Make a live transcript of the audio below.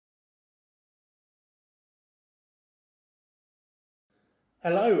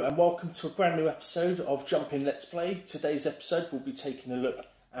Hello and welcome to a brand new episode of Jumping Let's Play. Today's episode will be taking a look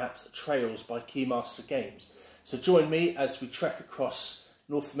at Trails by Keymaster Games. So join me as we trek across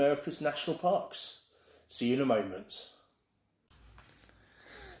North America's national parks. See you in a moment.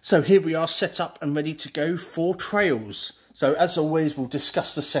 So here we are set up and ready to go for Trails. So as always we'll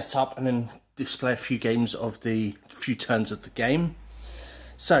discuss the setup and then display a few turns of the game.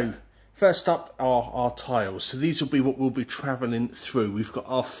 So first up are our tiles. So these will be what we'll be travelling through. We've got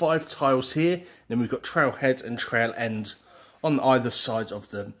our 5 tiles here, then we've got trailhead and trail end on either side of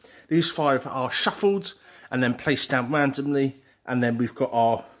them. These 5 are shuffled and then placed down randomly, and then we've got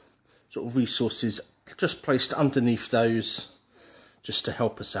our sort of resources just placed underneath those just to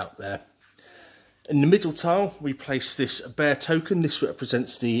help us out there. In the middle tile we place this bear token. This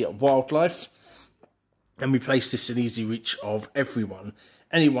represents the wildlife, and we place this in easy reach of everyone.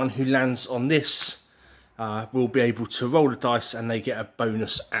 Anyone who lands on this will be able to roll the dice and they get a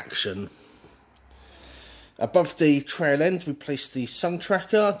bonus action. Above the trail end we place the sun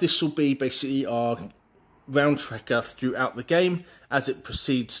tracker. This will be basically our round tracker throughout the game. As it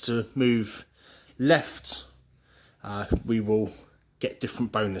proceeds to move left, we will get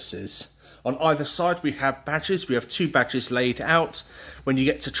different bonuses. On either side we have badges. We have 2 badges laid out. When you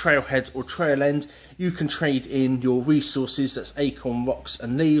get to trailhead or trail end, you can trade in your resources, that's acorn, rocks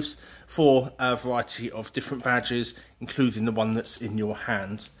and leaves, for a variety of different badges, including the one that's in your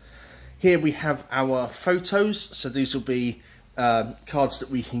hand. Here we have our photos. So these will be cards that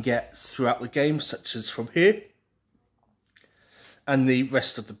we can get throughout the game, such as from here. And the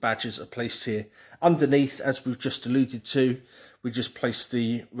rest of the badges are placed here. Underneath, as we've just alluded to, we just place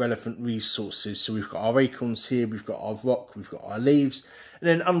the relevant resources. So we've got our acorns here, we've got our rock, we've got our leaves. And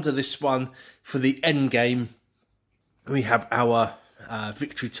then under this one, for the end game, we have our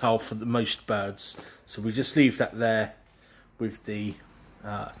victory tile for the most birds. So we just leave that there with the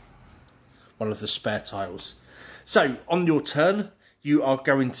one of the spare tiles. So on your turn, you are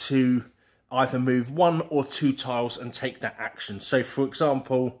going to either move 1 or 2 tiles and take that action. So for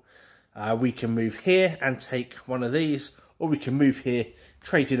example, we can move here and take one of these, or we can move here,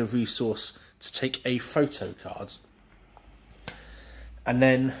 trade in a resource to take a photo card. And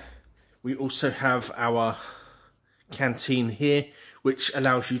then we also have our canteen here, which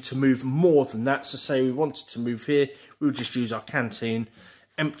allows you to move more than that. So say we wanted to move here, we'll just use our canteen,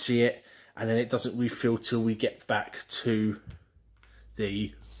 empty it, and then it doesn't refill till we get back to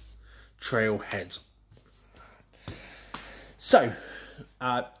the trailhead. So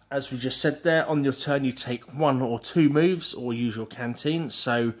as we just said there, on your turn you take 1 or 2 moves or use your canteen.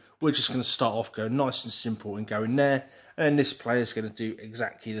 So we're just going to start off going nice and simple and go in there, and then this player is going to do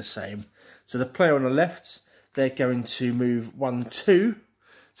exactly the same. So the player on the left, they're going to move 1, 2,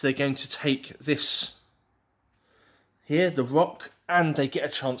 so they're going to take this here, the rock, and they get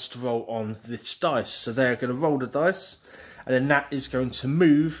a chance to roll on this dice. So they're going to roll the dice, and then that is going to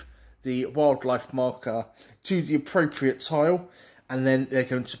move the wildlife marker to the appropriate tile, and then they're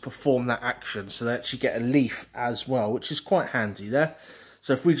going to perform that action. So they actually get a leaf as well, which is quite handy there.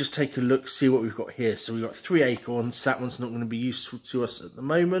 So if we just take a look, see what we've got here. So we've got 3 acorns. That one's not going to be useful to us at the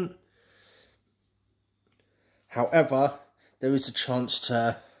moment. However, there is a chance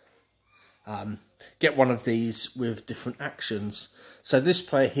to get one of these with different actions. So this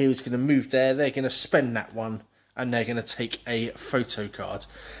player here is going to move there. They're going to spend that one, and they're going to take a photo card.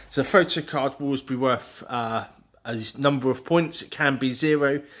 So the photo card will always be worth a number of points. It can be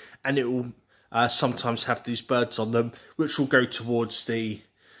 0, and it will sometimes have these birds on them, which will go towards the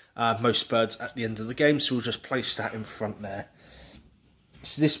most birds at the end of the game. So we'll just place that in front there.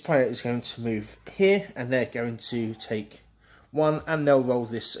 So this player is going to move here, and they're going to take 1, and they'll roll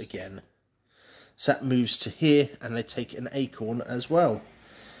this again. So that moves to here, and they take an acorn as well.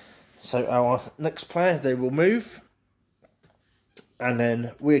 So our next player, they will move, and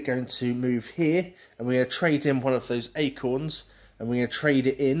then we're going to move here, and we're going to trade in one of those acorns, and we're going to trade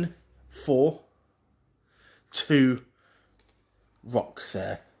it in for 2 rock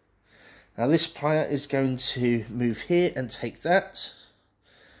there. Now this player is going to move here and take that,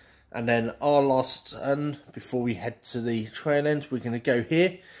 and then our last turn before we head to the trail end, we're going to go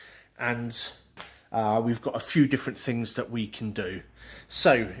here, and we've got a few different things that we can do.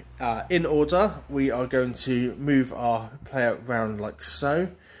 So in order, we are going to move our player around like so.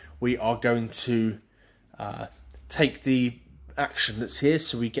 We are going to take the action that's here,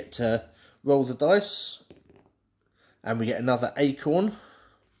 so we get to roll the dice, and we get another acorn.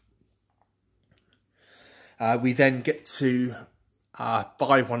 We then get to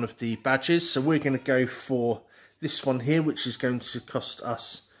buy one of the badges, so we're going to go for this one here, which is going to cost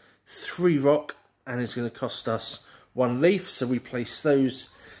us 3 rock, and is going to cost us one leaf, so we place those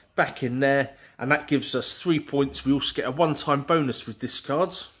back in there, and that gives us 3 points. We also get a one-time bonus with this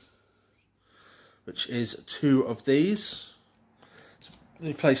card, which is 2 of these. So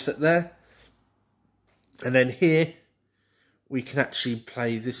we place that there, and then here we can actually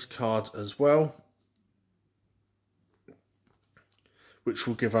play this card as well, which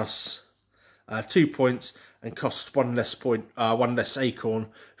will give us 2 points and cost one less acorn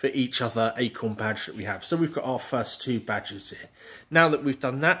for each other acorn badge that we have. So we've got our first 2 badges here. Now that we've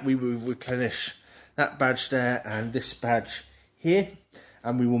done that, we will replenish that badge there and this badge here,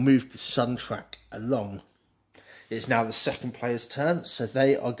 and we will move the sun track along. It's now the second player's turn, so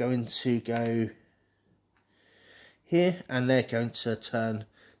they are going to go here, and they're going to turn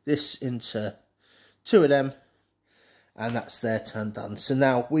this into 2 of them, and that's their turn done. So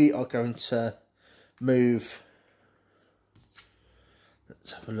now we are going to move.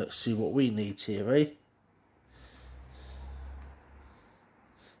 Let's have a look, see what we need here, eh?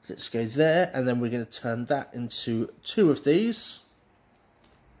 So let's go there, and then we're going to turn that into 2 of these.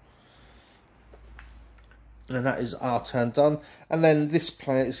 And that is our turn done. And then this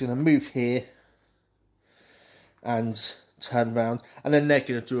player is going to move here and turn round, and then they're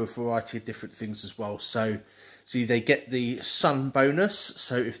going to do a variety of different things as well. So see, they get the sun bonus,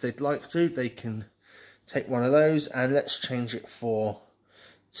 so if they'd like to, they can take one of those, and let's change it for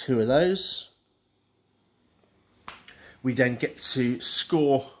 2 of those. We then get to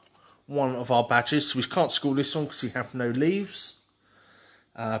score one of our badges. So we can't score this one because we have no leaves,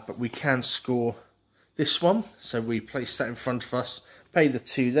 but we can score this one. So we place that in front of us, pay the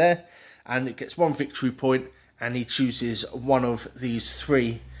 2 there, and it gets 1 victory point, and he chooses one of these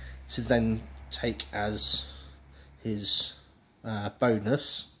 3 to then take as his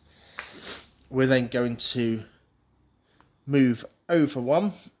bonus. We're then going to move over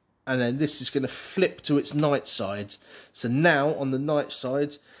 1, and then this is going to flip to its night side. So now on the night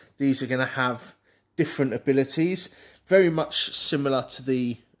side, these are going to have different abilities, very much similar to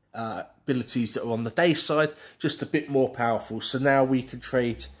the abilities that are on the day side, just a bit more powerful. So now we can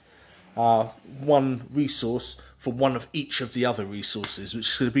trade 1 resource for 1 of each of the other resources, which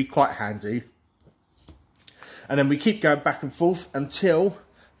is going to be quite handy. And then we keep going back and forth until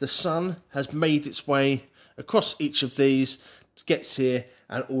the sun has made its way across each of these, gets here,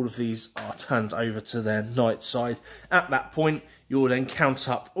 and all of these are turned over to their night side. At that point, you'll then count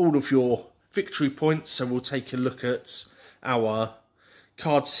up all of your victory points. So we'll take a look at our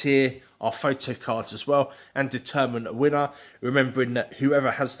cards here, our photo cards as well, and determine a winner, remembering that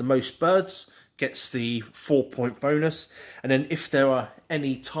whoever has the most birds gets the 4-point bonus. And then if there are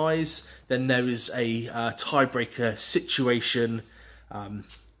any ties, then there is a tiebreaker situation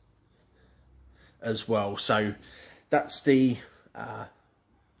as well. So that's the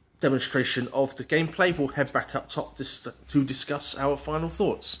demonstration of the gameplay. We'll head back up top to discuss our final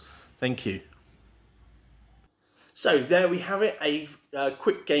thoughts. Thank you. So there we have it, a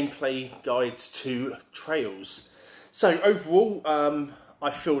quick gameplay guide to Trails. So overall, I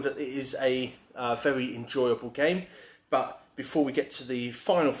feel that it is a very enjoyable game, but before we get to the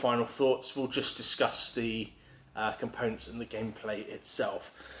final thoughts, we'll just discuss the components and the gameplay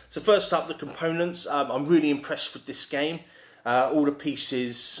itself. So first up, the components. I'm really impressed with this game. All the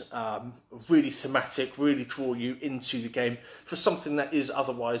pieces really thematic, really draw you into the game. For something that is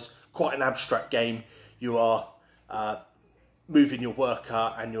otherwise quite an abstract game, you are moving your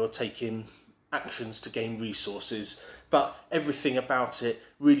worker and you're taking actions to gain resources, but everything about it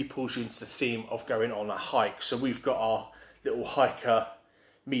really pulls you into the theme of going on a hike. So we've got our little hiker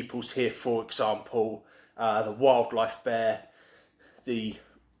meeples here, for example, the wildlife bear. The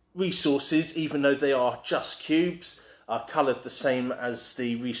resources, even though they are just cubes, are coloured the same as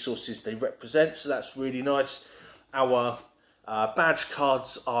the resources they represent, so that's really nice. Our badge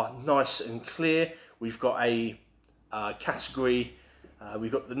cards are nice and clear. We've got a category,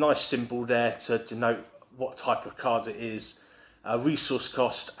 we've got the nice symbol there to denote what type of card it is, resource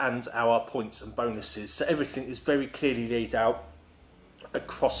cost, and our points and bonuses. So everything is very clearly laid out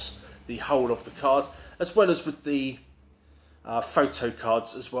across the whole of the card, as well as with the photo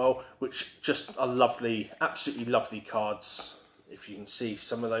cards as well, which just are lovely, absolutely lovely cards. If you can see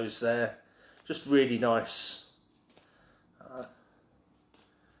some of those there, just really nice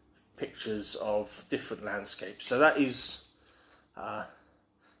pictures of different landscapes. So that is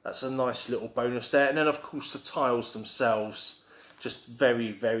that's a nice little bonus there. And then of course the tiles themselves, just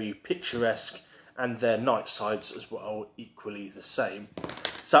very, very picturesque, and their night sides as well, equally the same.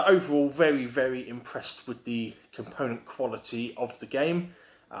 So overall, very, very impressed with the component quality of the game.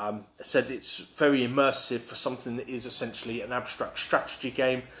 I said it's very immersive for something that is essentially an abstract strategy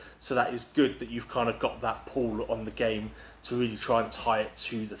game, so that is good that you've kind of got that pull on the game to really try and tie it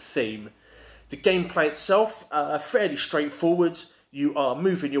to the theme. The gameplay itself, fairly straightforward. You are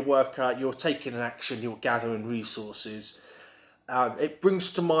moving your worker, you're taking an action, you're gathering resources. It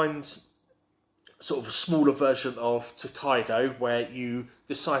brings to mind sort of a smaller version of Tokaido, where you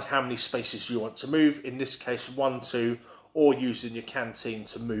decide how many spaces you want to move, in this case 1, 2, or using your canteen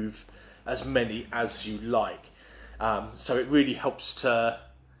to move as many as you like. So it really helps to,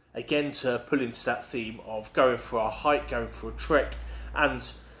 again, to pull into that theme of going for a hike, going for a trek, and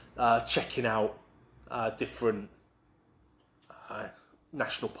checking out different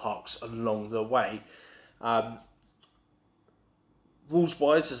national parks along the way.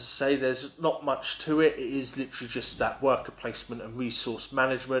 Rules-wise, as I say, there's not much to it. It is literally just that worker placement and resource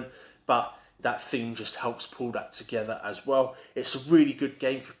management, but that theme just helps pull that together as well. It's a really good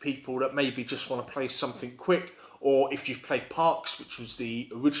game for people that maybe just want to play something quick, or if you've played Parks, which was the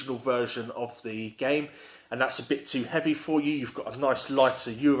original version of the game, and that's a bit too heavy for you, you've got a nice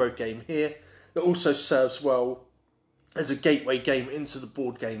lighter Euro game here that also serves well as a gateway game into the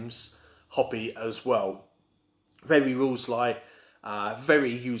board games hobby as well. Very rules-like,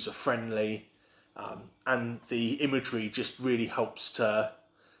 very user-friendly, and the imagery just really helps to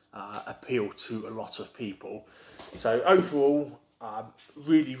appeal to a lot of people. So overall,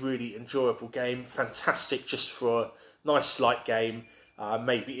 really, really enjoyable game. Fantastic just for a nice light game,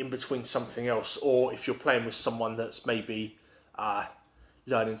 maybe in between something else, or if you're playing with someone that's maybe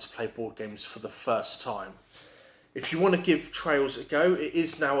learning to play board games for the first time. If you want to give Trails a go, it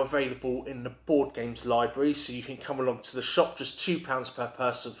is now available in the board games library, so you can come along to the shop, just £2 per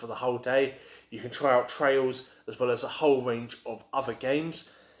person for the whole day. You can try out Trails as well as a whole range of other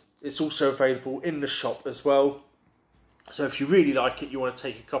games. It's also available in the shop as well. So if you really like it, you want to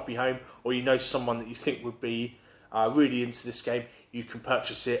take a copy home, or you know someone that you think would be really into this game, you can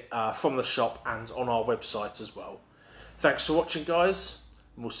purchase it from the shop and on our website as well. Thanks for watching, guys,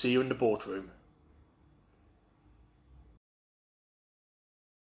 and we'll see you in the boardroom.